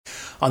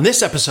On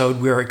this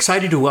episode, we are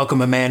excited to welcome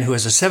a man who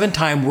is a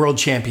 7-time world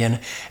champion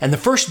and the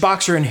first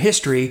boxer in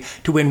history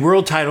to win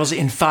world titles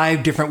in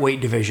 5 different weight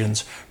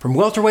divisions, from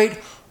welterweight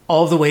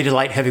all the way to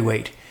light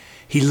heavyweight.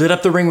 He lit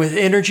up the ring with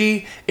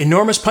energy,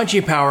 enormous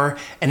punching power,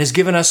 and has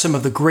given us some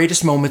of the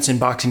greatest moments in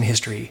boxing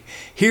history.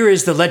 Here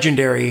is the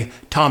legendary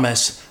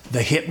Thomas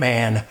the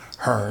Hitman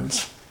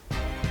Hearns.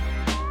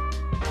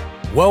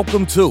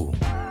 Welcome to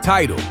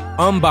Title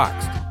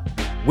Unboxed.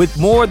 With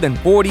more than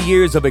 40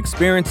 years of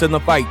experience in the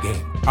fight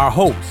game, our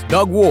host,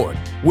 Doug Ward,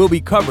 will be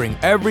covering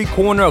every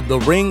corner of the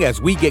ring as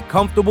we get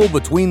comfortable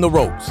between the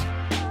ropes.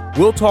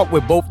 We'll talk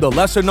with both the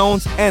lesser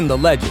knowns and the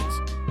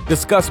legends,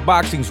 discuss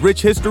boxing's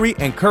rich history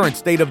and current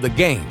state of the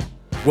game.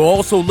 We'll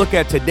also look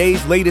at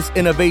today's latest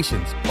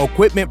innovations,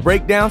 equipment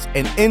breakdowns,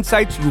 and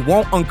insights you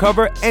won't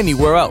uncover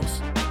anywhere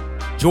else.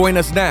 Join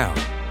us now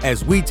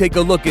as we take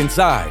a look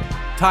inside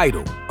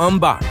Title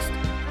Unboxed.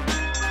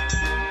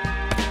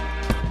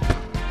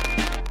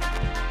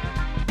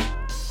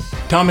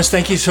 Thomas,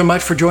 thank you so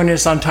much for joining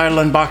us on Title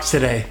Unboxed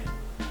today.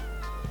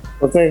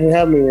 Well, thank you for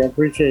having me. I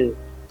appreciate it.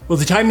 Well,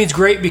 the timing's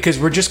great because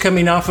we're just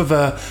coming off of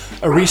a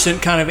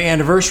recent kind of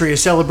anniversary, a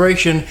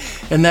celebration,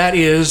 and that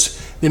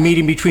is the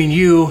meeting between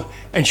you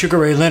and Sugar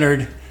Ray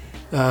Leonard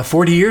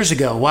 40 years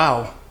ago.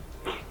 Wow.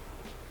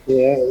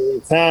 Yeah,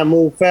 time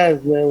moves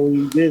fast, man, when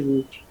you're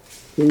busy.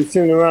 When you're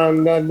sitting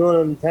around not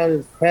doing nothing, time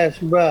just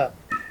passes by.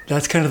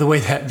 That's kind of the way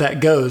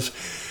that goes.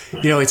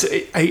 You know, I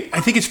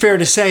think it's fair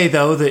to say,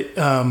 though,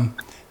 that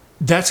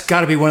that's got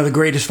to be one of the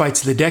greatest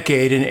fights of the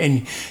decade,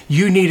 and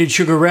you needed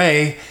Sugar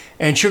Ray,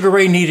 and Sugar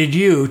Ray needed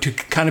you to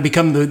kind of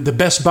become the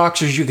best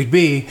boxers you could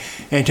be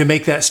and to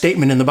make that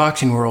statement in the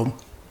boxing world.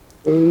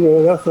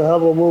 Yeah, that's a hell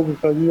of a move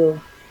because, you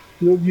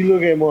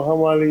look at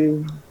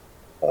Muhammad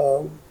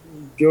Ali,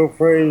 Joe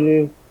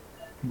Frazier,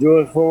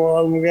 George Foreman,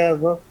 all them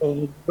guys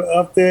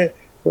up there.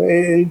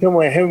 You talking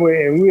about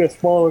heavyweight, and we are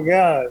smaller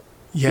guys.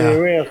 Yeah.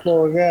 We are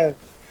smaller guys,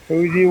 and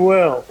we did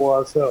well for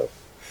ourselves.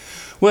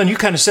 Well, and you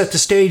kind of set the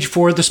stage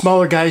for the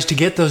smaller guys to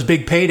get those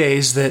big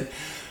paydays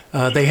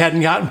that they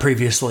hadn't gotten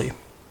previously.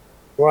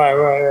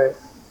 Right.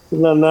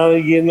 Now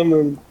they're getting them,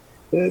 and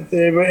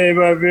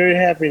everybody very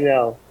happy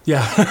now.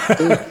 Yeah.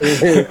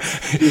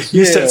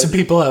 You set some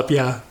people up,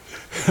 yeah.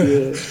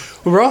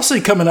 Well, we're also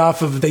coming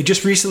off of, they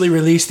just recently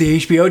released the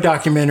HBO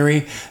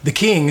documentary, The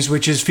Kings,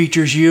 which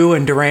features you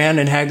and Duran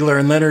and Hagler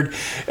and Leonard.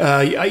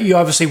 You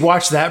obviously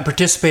watched that and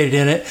participated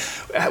in it.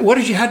 How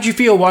did you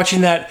feel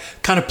watching that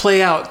kind of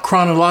play out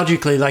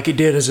chronologically like it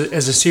did as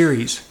a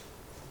series?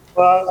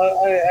 Well,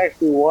 I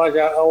actually watched.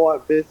 I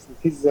watched bits and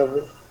pieces of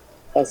it.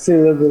 I seen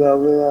a little bit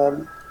of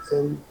it,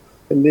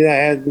 and then I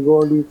had to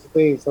go and do some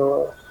things.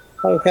 So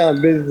I was kind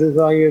of busy,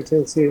 so I get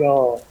to see it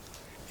all.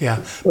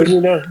 Yeah. But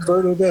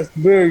that's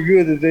very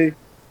good that they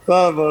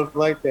thought of us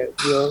like that.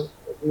 It's a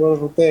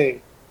wonderful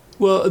thing.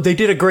 Well, they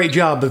did a great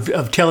job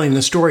of telling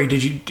the story.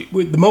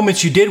 The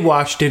moments you did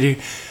watch,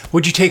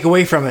 what'd you take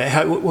away from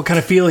it? What kind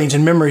of feelings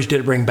and memories did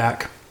it bring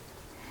back?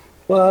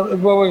 Well, it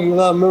brought back a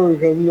lot of memories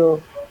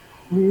because,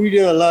 we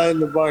did a lot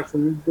in the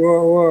boxing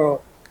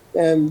world,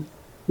 and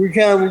we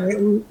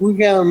kind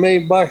of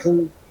made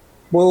boxing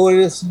what it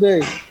is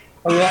today.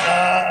 I mean,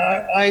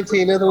 I ain't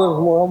taking nothing away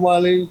from Muhammad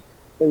Ali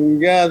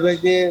and the guys back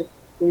then.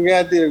 The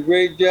guys did a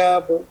great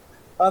job, but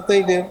I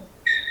think that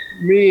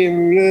me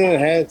and Leonard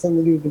had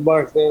something to do with the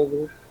boxing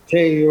to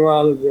change it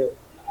around a little bit.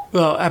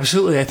 Well,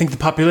 absolutely. I think the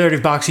popularity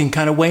of boxing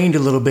kind of waned a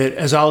little bit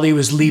as Ali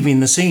was leaving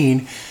the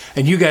scene,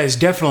 and you guys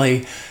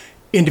definitely,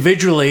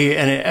 individually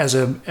and as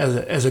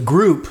a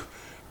group,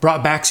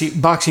 brought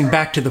boxing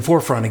back to the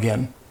forefront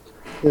again.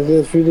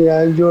 Yes, really.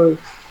 I enjoy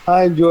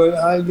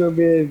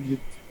being able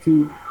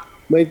to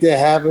make that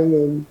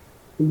happen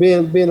and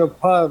being a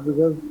part of it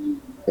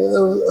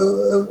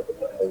because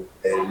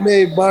it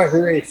made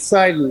boxing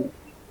exciting,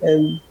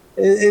 and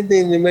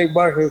anything that make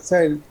boxing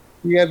exciting,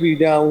 you gotta be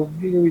down.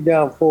 You gotta be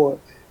down for it.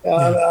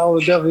 I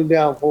was definitely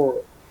down for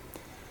it.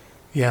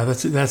 Yeah,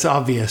 that's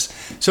obvious.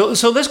 So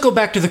let's go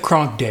back to the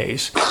Kronk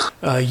days.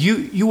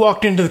 You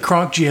walked into the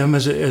Kronk gym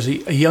as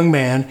a young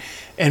man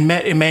and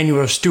met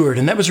Emanuel Stewart,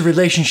 and that was a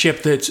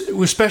relationship that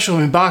was special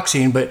in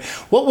boxing. But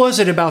what was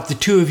it about the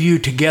two of you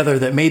together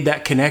that made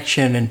that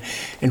connection and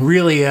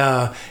really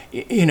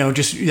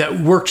just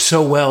that worked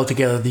so well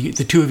together?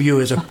 The two of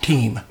you as a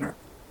team.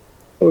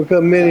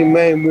 Because men,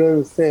 we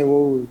understand what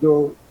we were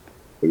doing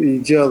with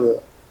each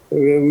other.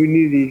 We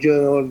need each other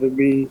in order to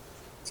be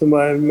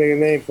somebody to make a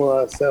name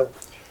for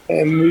ourselves.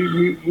 And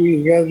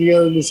we got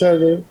together and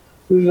decided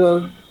we were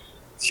going to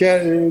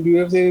chat and do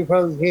everything we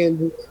possibly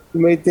can to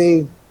make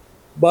things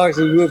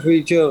boxing good for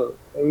each other.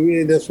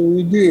 And that's what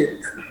we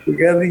did. We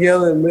got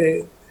together and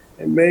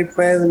made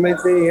plans and made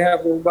things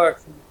happen in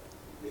boxing.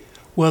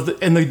 Well,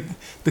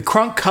 the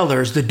Kronk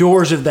colors, the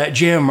doors of that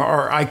gym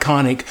are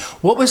iconic.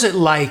 What was it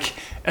like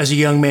as a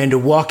young man to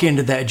walk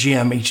into that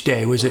gym each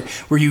day?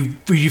 Were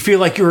you feel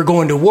like you were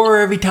going to war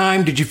every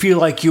time? Did you feel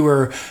like you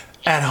were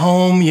at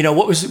home?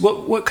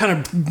 What kind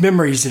of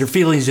memories or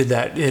feelings did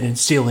that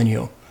instill in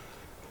you?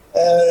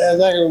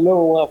 As I can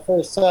remember when I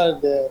first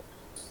started there,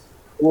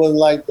 wasn't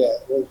like that.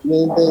 It wasn't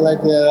anything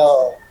like that at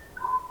all.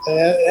 And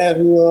as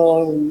we went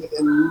on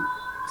and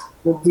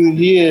went through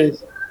the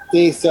years,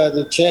 things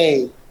started to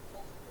change.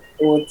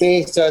 And when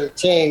things started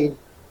to change,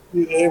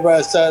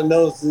 everybody started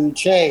noticing the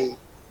change.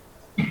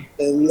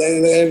 And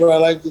everybody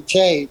liked the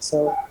change.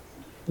 So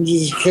we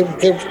just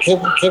kept it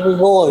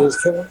going.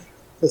 Just kept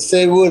to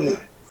stay with it.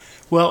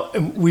 Well,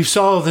 we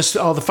saw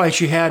all the fights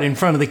you had in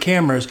front of the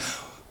cameras.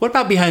 What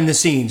about behind the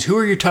scenes? Who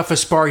are your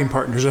toughest sparring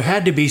partners? There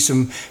had to be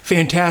some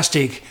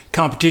fantastic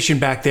competition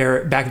back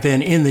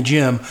then in the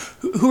gym.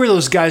 Who are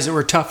those guys that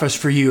were toughest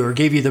for you or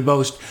gave you the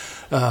most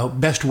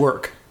best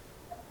work?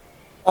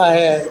 I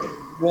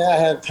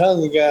had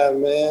tons of guys,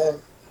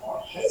 man.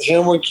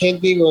 Henry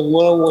Kennedy was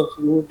one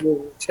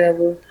with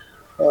Trevor.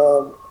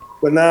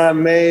 Bernard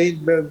Mays,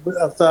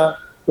 I thought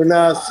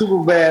Bernard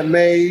Superbad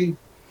Mays.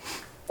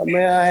 I mean,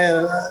 I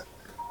had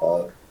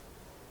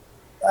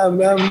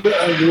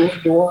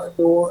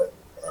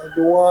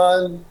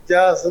Dewan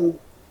Johnson,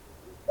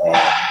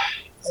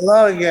 a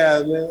lot of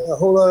guys, man, a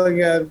whole lot of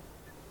guys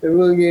that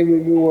really gave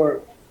me good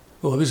work.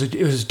 Well, it was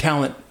a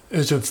talent. It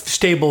was a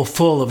stable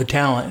full of a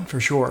talent for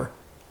sure.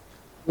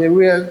 Yeah,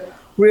 we had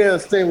a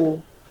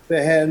stable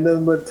that had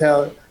nothing but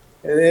talent,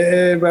 and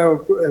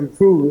everybody was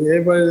improving.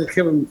 Everybody just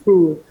kept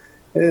improving,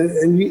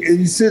 and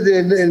you sit there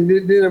and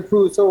didn't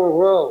improve somewhere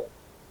wrong.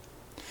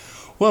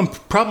 Well,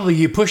 probably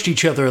you pushed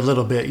each other a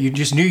little bit. You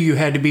just knew you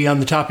had to be on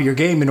the top of your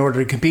game in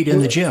order to compete in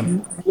the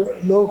gym.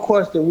 No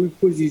question, we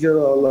pushed each other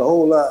a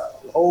whole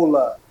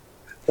lot.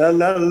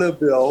 Not a little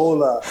bit, a whole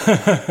lot.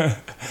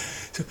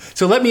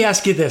 So let me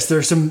ask you this: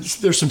 there's some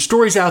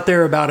stories out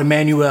there about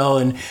Emmanuel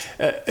and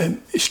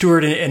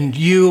Stewart and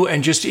you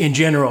and just in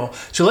general.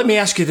 So let me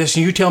ask you this,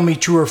 and you tell me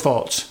true or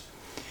false.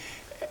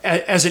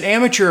 As an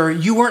amateur,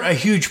 you weren't a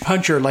huge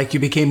puncher like you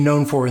became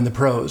known for in the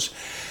pros.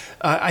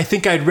 I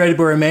think I'd read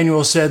where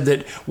Emmanuel said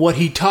that what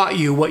he taught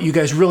you, what you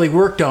guys really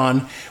worked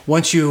on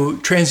once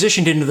you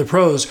transitioned into the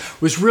pros,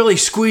 was really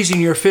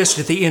squeezing your fist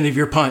at the end of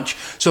your punch.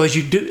 So as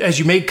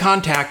you made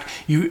contact,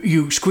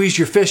 you squeezed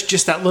your fist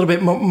just that little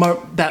bit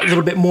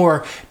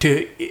more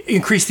to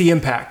increase the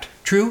impact.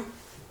 True?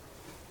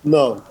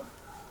 No,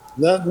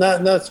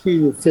 not squeeze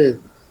your fist.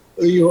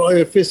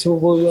 Your fist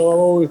will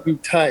always be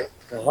tight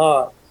and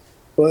hard,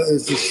 but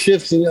it's the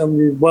shifting of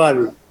your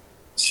body,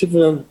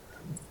 shifting of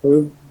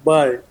your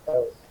body.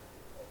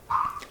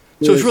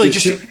 So it's really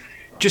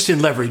just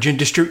in leverage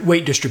and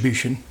weight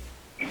distribution.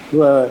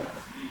 Right.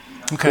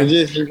 Okay.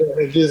 It's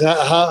just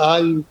how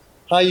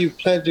you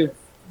plant your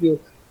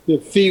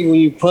feet when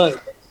you punch.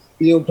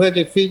 You don't plant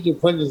your feet, your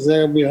punch is not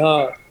gonna be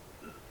hard.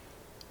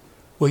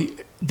 Well,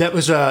 that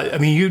was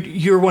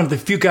you're one of the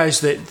few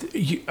guys that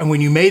when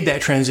you made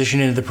that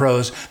transition into the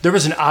pros, there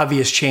was an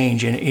obvious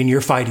change in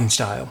your fighting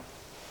style.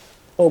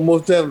 Oh,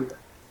 most definitely.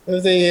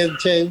 Everything had to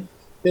change.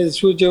 They had to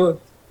switch over.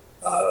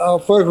 Our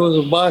first was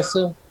a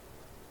boxer,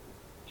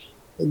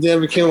 and then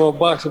I became a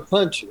boxer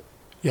puncher.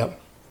 Yep.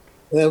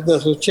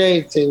 That's what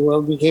changed things when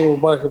I became a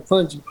boxer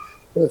puncher.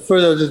 At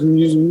first I was just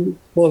using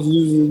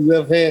the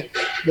left hand,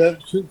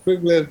 quick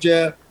left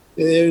jab,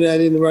 and every now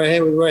and then the right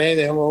hand with the right hand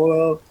to have a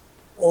hold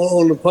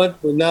on the punch.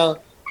 But now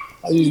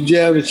I use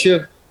jab and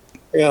shift.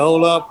 I got a whole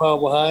lot of power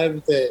behind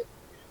everything.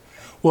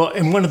 Well,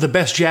 and one of the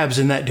best jabs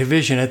in that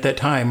division at that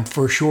time,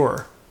 for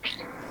sure.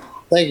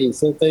 Thank you.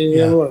 So thank you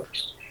very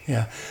much.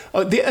 Yeah.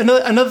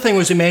 Another thing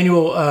was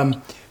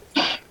Emmanuel.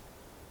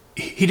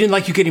 He didn't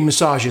like you getting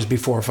massages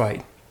before a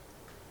fight.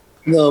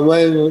 No,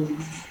 man.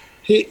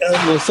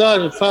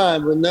 Massage is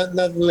fine, but not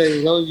the legs.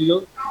 As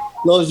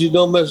long as you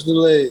don't mess with the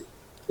legs.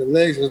 The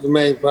legs is the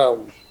main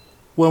problem.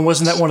 Well,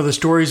 wasn't that one of the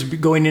stories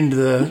going into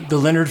the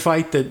Leonard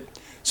fight that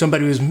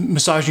somebody was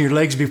massaging your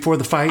legs before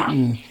the fight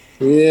and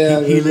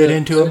he lit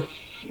into him?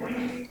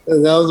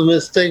 That was a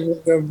mistake.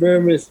 A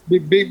very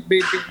big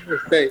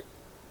mistake.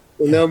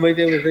 We'll never make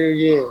that mistake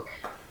again.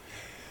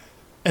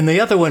 And the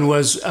other one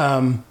was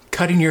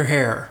cutting your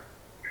hair.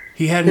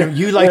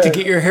 You like to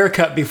get your hair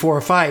cut before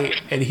a fight,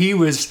 and he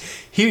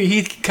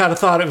kind of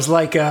thought it was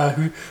like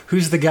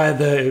who's the guy,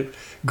 the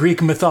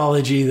Greek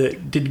mythology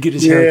that did get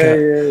his hair cut?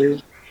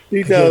 Yeah.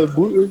 He thought it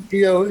was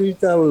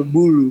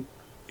Bulu.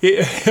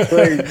 Yeah.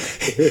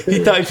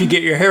 He thought if you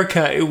get your hair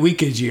cut, it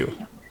weakens you.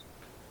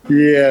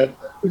 Yeah,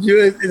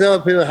 it all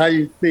depends on how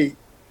you think.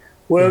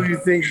 Whatever you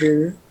think,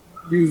 then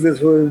use this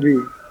one to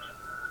be.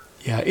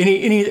 Yeah.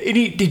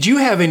 Any? Did you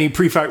have any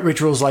pre-fight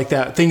rituals like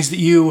that? Things that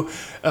you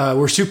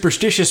were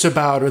superstitious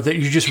about, or that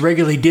you just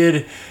regularly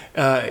did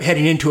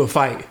heading into a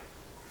fight?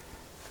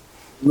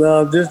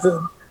 No, just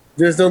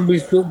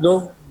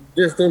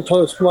don't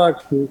talk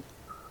smart to me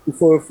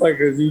before a fight,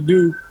 because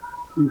you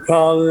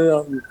pile it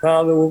up, you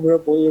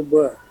up on your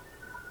butt.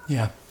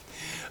 Yeah.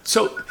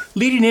 So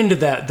leading into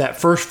that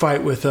first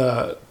fight with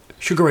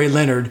Sugar Ray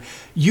Leonard,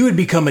 you had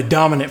become a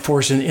dominant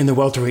force in the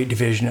welterweight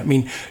division. I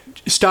mean,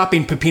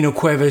 stopping Pipino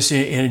Cuevas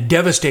in a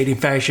devastating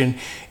fashion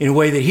in a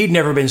way that he'd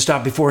never been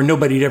stopped before, and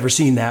nobody had ever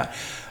seen that.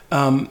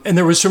 And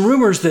there was some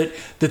rumors that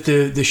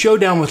the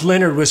showdown with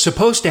Leonard was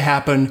supposed to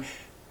happen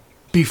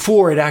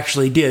before it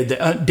actually did.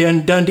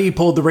 Dundee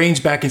pulled the reins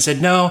back and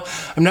said, "No,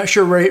 I'm not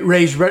sure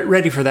Ray's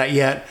ready for that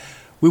yet.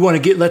 We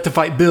want to let the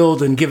fight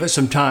build and give it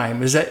some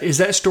time." Is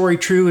that story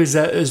true? Is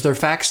there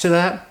facts to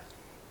that?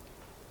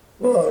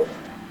 Well,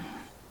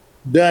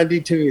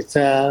 Dundee took his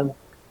time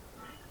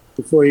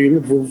before he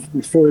let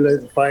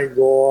the fight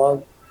go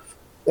on,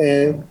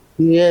 and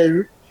he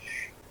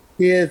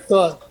had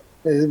thought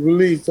and his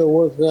beliefs of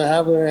what's going to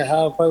happen and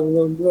how the fight was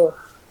going to go.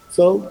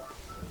 So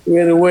we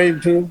had to wait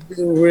until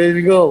we were ready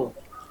to go.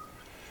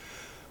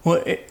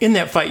 Well, in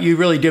that fight, you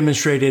really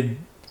demonstrated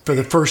for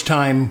the first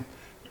time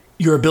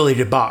your ability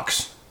to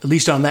box, at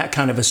least on that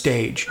kind of a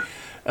stage.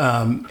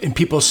 And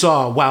people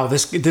saw, wow,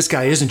 this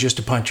guy isn't just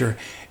a puncher;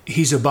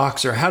 he's a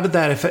boxer. How did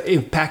that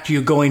impact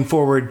you going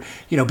forward?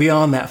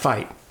 Beyond that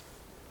fight.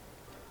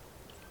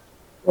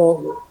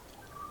 Well,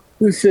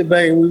 we sit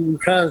back and we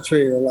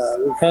concentrate a lot.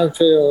 We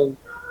concentrate on.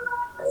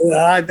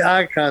 I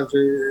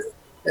concentrated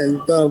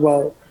and thought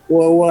about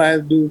what I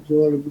had to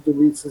do to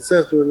be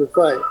successful in the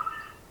fight,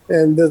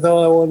 and that's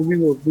all I wanted to be,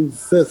 was be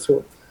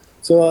successful.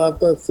 So I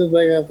sit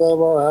back and I thought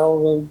about how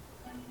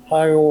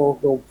I'm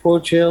going to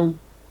approach him,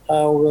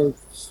 how I'm going to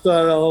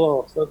start all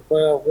off. Start the fight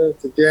off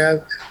with the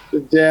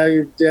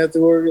jab to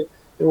work.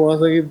 And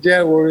once I get the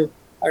jab working,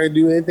 I can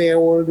do anything I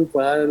want to do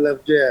behind the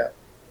left jab.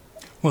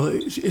 Well,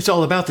 it's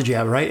all about the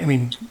jab, right? I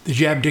mean, the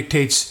jab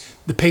dictates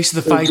the pace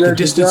of the fight, the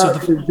distance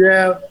of the...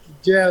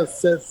 The jab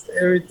sets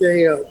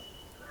everything up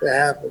to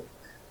happen.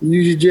 You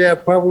use your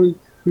jab properly,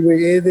 you make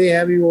anything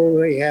happen you want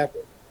to make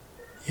happen.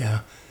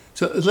 Yeah.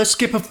 So let's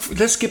skip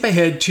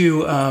ahead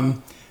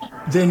to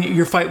then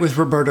your fight with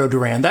Roberto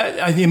Duran.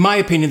 That, in my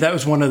opinion, that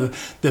was one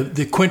of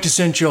the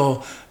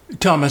quintessential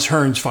Thomas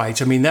Hearns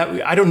fights. I mean,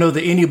 I don't know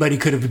that anybody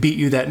could have beat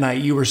you that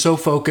night. You were so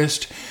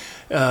focused.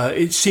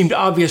 It seemed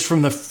obvious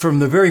from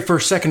the very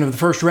first second of the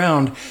first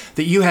round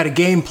that you had a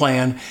game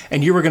plan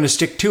and you were going to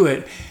stick to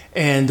it,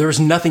 and there was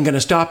nothing going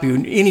to stop you.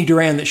 Any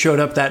Duran that showed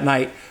up that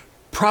night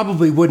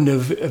probably wouldn't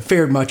have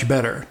fared much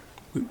better.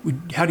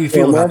 How do you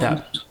feel about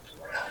that?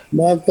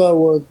 My thought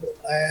was,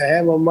 I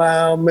had my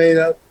mind made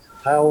up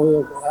how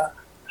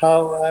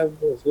I was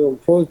going to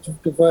approach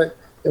the fight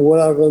and what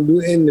I was going to do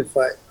in the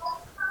fight.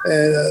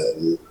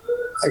 And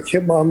I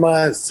kept my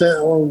mind set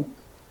on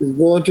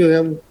going to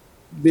him,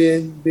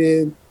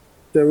 being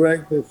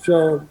direct and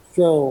strong.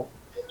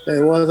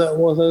 And once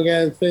I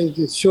got his face,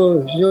 to show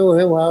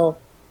him how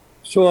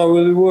I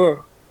really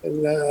were.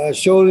 And I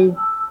showed him,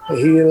 and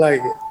he didn't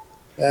like it.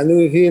 And I knew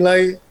if he didn't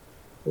like it,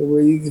 it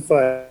was easy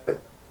fight.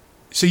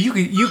 So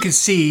you could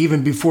see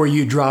even before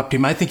you dropped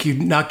him. I think you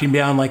knocked him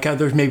down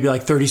there's maybe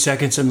 30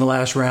 seconds in the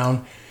last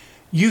round.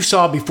 You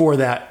saw before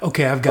that,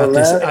 okay, I've got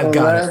this. I've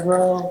got it.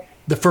 Round?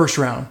 The first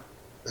round.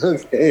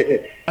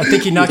 Okay. I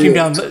think you knocked him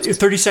down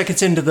 30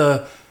 seconds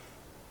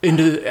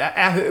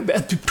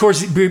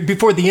towards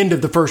before the end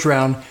of the first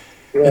round,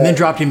 right, and then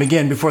dropped him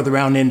again before the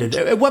round ended.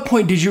 At what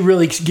point did you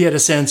really get a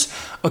sense,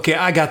 okay,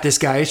 I got this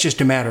guy, it's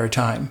just a matter of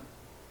time?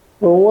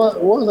 Well,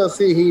 once I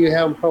see he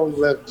having problems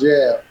with left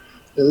jab,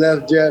 the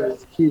left jab is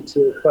the key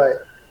to the fight.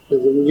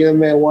 Because when you get a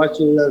man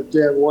watching the left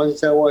jab, once you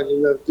start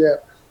watching the left jab,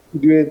 you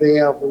do anything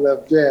else with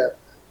left jab.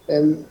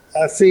 And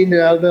I seen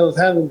that was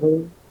happening for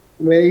me.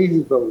 It made it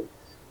easy for me.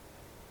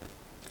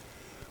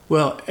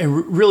 Well,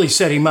 and really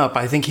set him up.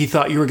 I think he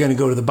thought you were going to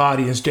go to the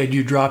body. Instead,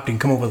 you dropped and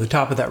come over the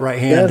top of that right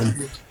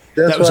hand.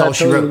 That was all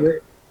she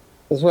wrote.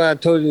 That's why I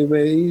told you it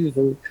made it easy for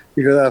me.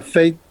 Because I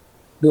faked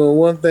doing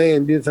one thing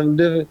and did something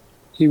different.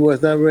 He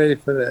was not ready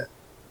for that.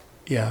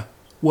 Yeah.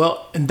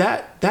 Well, and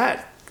that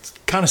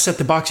kind of set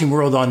the boxing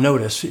world on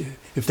notice.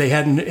 If they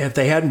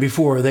hadn't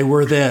before, they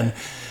were then,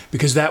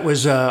 because that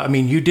was.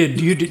 You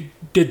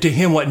did to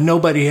him what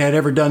nobody had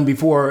ever done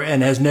before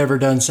and has never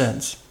done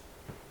since.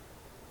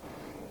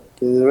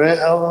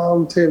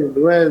 I'm telling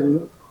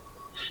you,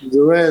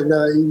 Duran's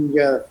not even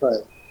got to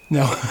fight.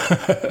 No.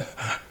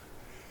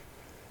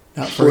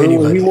 Not for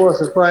anybody. When he wants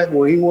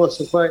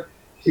to fight,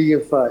 he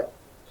can fight.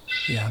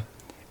 Yeah.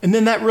 And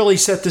then that really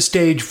set the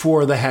stage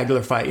for the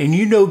Hagler fight. And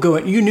you knew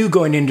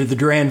going into the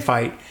Duran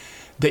fight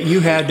that you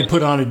had to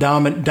put on a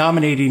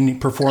dominating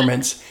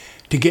performance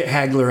to get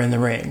Hagler in the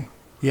ring.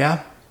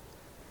 Yeah?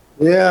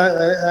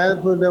 Yeah, I had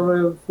to put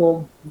that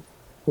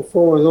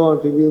performance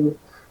on to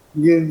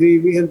get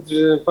the interest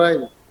in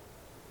fighting.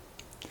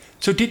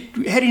 So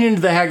heading into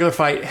the Hagler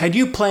fight, had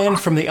you planned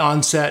from the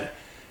onset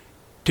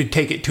to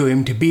take it to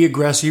him, to be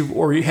aggressive,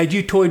 or had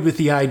you toyed with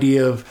the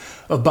idea of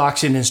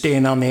boxing and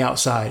staying on the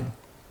outside?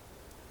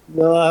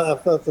 No, I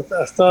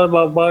started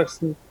about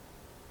boxing.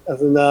 I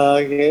said, no,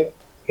 I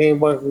can't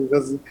box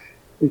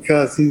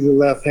because he's a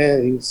left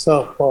hand. He's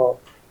softball.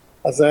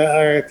 I said,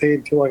 I got to take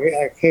it to him.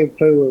 I can't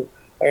play with him.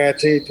 I got to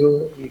take it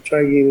to him and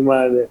try to get him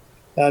out of there.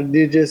 I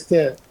did just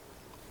that.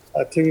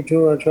 I took it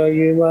to him. I tried to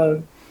get him out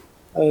of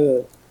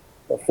there.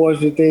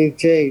 Unfortunately,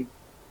 things changed.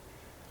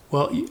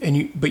 Well,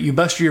 but you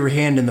busted your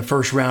hand in the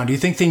first round. Do you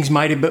think things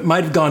might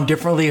have gone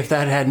differently if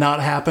that had not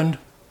happened?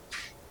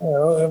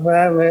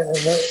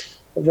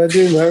 If I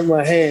didn't hurt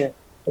my hand,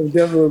 it was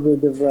definitely a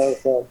bit different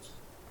outcome.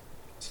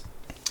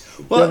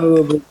 Well,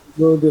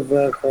 little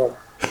different outcome.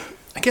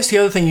 I guess the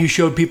other thing you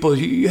showed people,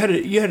 you had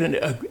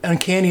an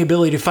uncanny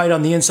ability to fight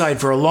on the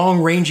inside. For a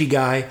long, rangy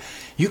guy,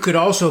 you could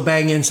also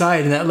bang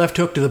inside, and that left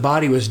hook to the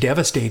body was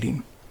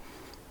devastating.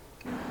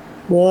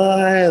 Well,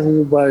 I had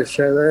some good body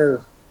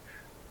shots.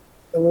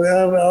 I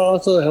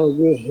also have a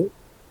good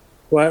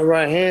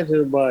right hand to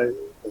the body,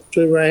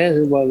 straight right hand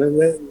to the body.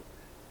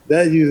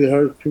 That usually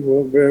hurts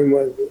people very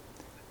much,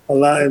 a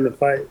lot in the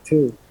fight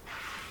too.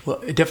 Well,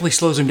 it definitely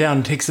slows them down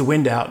and takes the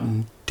wind out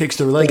and takes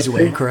their legs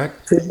away,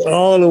 correct? Takes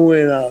all the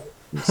wind out.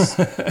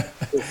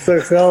 It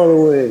sucks all the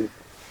wind.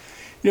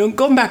 You know,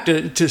 going back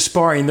to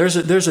sparring, there's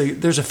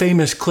a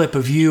famous clip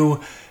of you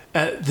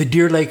at the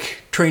Deer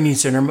Lake Training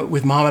Center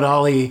with Muhammad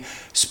Ali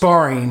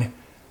sparring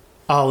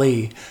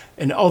Ali.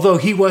 And although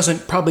he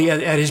wasn't probably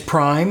at his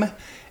prime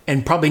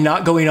and probably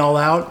not going all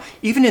out,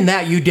 even in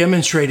that you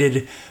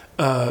demonstrated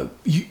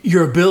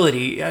your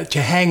ability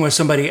to hang with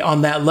somebody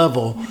on that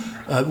level.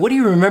 What do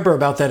you remember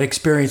about that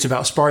experience,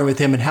 about sparring with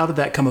him, and how did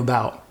that come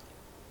about?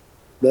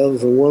 That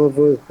was a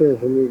wonderful experience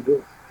for me.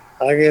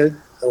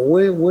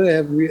 When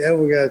have you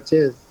ever got a chance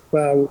to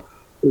spar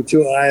with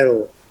your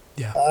idol?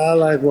 Yeah. I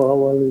like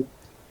Muhammad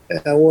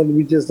Ali. I want to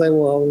be just like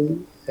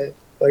Muhammad Ali.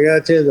 I got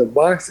a chance to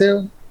box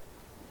him.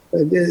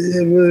 It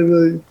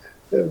really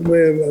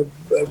made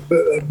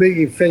a big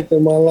effect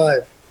on my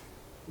life.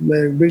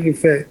 Made a big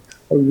effect,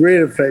 a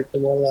great effect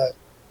on my life.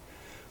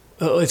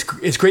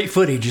 It's great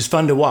footage. It's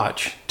fun to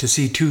watch, to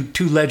see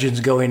two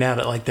legends going at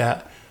it like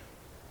that.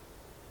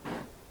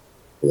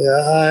 Yeah,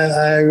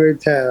 I had a great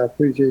time. I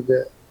appreciate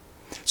that.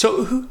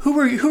 So who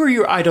were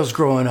your idols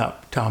growing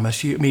up,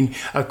 Thomas?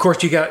 Of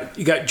course, you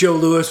got Joe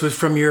Louis was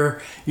from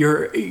your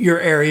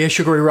area.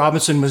 Sugar Ray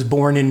Robinson was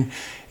born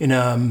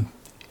in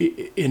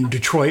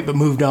Detroit, but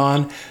moved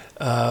on.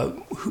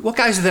 What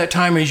guys at that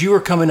time, as you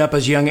were coming up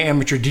as a young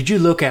amateur, did you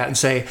look at and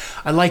say,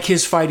 I like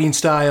his fighting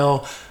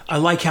style, I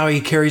like how he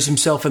carries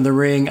himself in the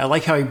ring, I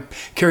like how he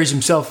carries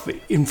himself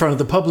in front of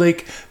the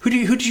public? Who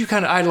did you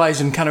kind of idolize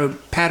and kind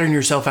of pattern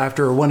yourself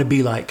after or want to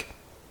be like?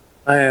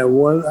 I had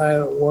one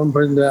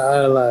person that I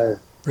idolized.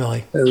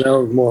 Really? And that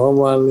was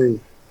Muhammad Ali.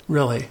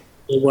 Really?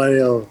 Nobody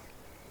else.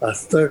 I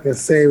stuck and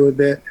stayed with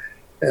that.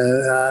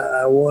 And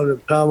I wanted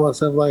to power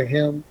myself like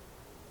him.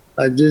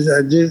 I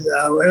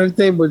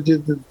everything but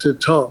just to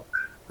talk.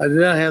 I did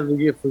not have to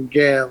get from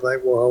gab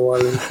like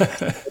Muhammad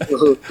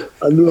Ali.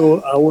 I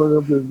knew I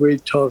wasn't a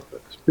great talker,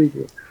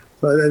 speaker.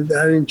 So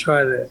I didn't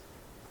try that.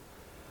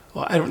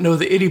 Well, I don't know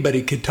that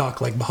anybody could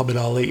talk like Muhammad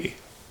Ali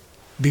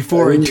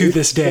before and to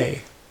this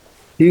day.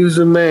 He was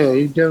a man.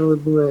 He definitely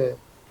was a man.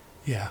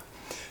 Yeah.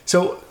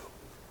 So,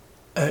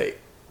 I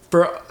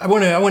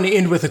want to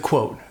end with a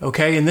quote,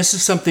 okay? And this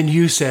is something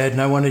you said,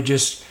 and I want to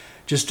just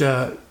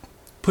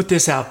put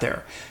this out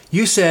there.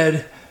 You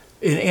said,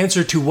 in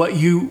answer to what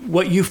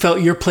you felt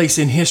your place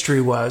in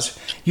history was,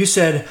 you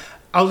said,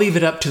 "I'll leave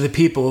it up to the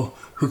people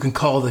who can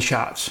call the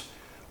shots.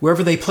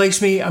 Wherever they place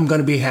me, I'm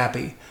going to be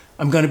happy.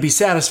 I'm going to be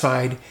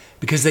satisfied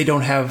because they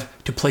don't have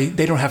to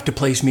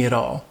place me at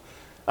all."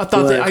 I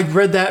thought that I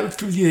read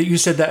that you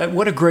said that.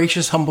 What a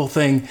gracious, humble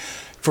thing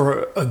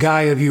for a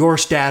guy of your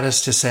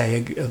status to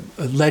say,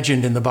 a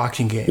legend in the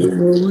boxing game.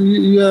 Well,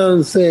 you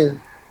understand,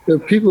 the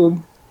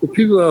people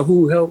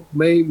who helped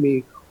made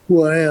me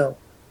who I am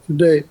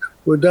today.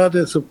 Without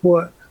their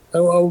support,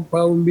 I would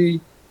probably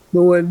be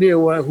nowhere near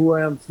who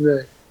I am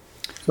today.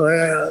 So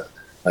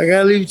I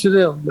gotta leave it to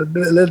them.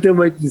 Let them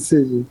make the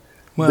decision.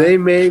 Well, they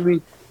made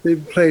me. They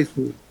placed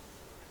me.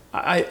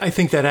 I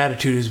think that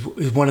attitude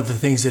is one of the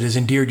things that has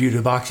endeared you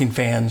to boxing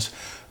fans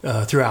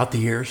throughout the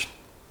years.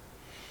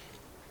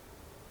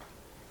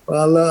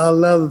 Well, I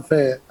love the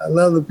fans. I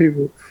love the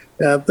people.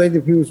 And I thank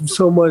the people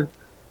so much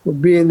for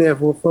being there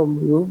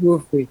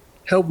with me,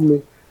 helping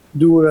me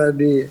do what I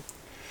did.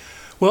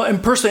 Well,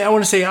 and personally, I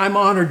want to say I'm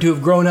honored to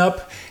have grown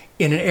up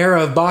in an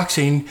era of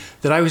boxing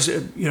that I was a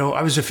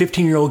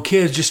 15-year-old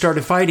kid, just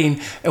started fighting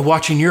and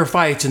watching your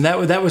fights, and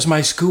that was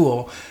my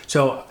school.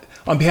 So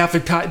on behalf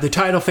of the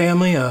Title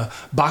family,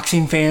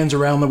 boxing fans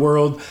around the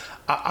world,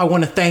 I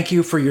want to thank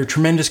you for your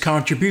tremendous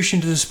contribution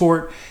to the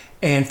sport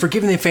and for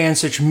giving the fans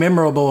such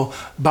memorable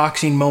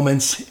boxing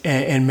moments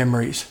and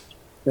memories.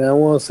 And I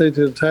want to say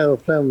to the Title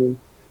family,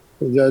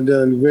 y'all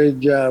done a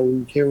great job when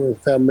you came and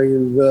started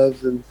making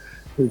gloves and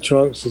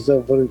trunks and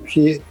stuff for the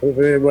kids, for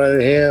everybody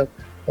to have.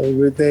 A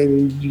good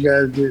thing that you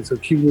guys did, so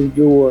keep doing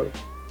good work.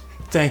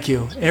 Thank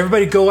you.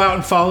 Everybody go out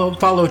and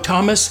follow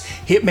Thomas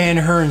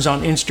Hitman Hearns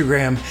on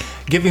Instagram.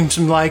 Give him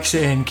some likes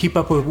and keep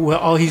up with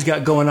all he's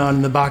got going on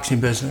in the boxing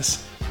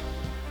business.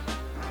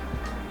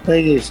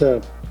 Thank you,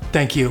 sir.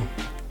 Thank you.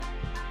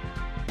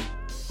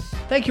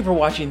 Thank you for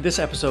watching this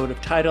episode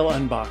of Title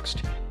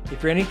Unboxed.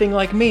 If you're anything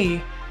like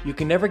me, you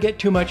can never get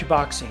too much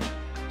boxing.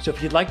 So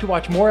if you'd like to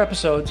watch more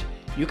episodes,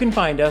 you can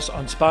find us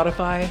on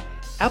Spotify,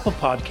 Apple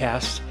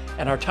Podcasts,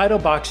 and our Title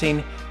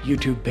Boxing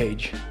YouTube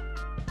page.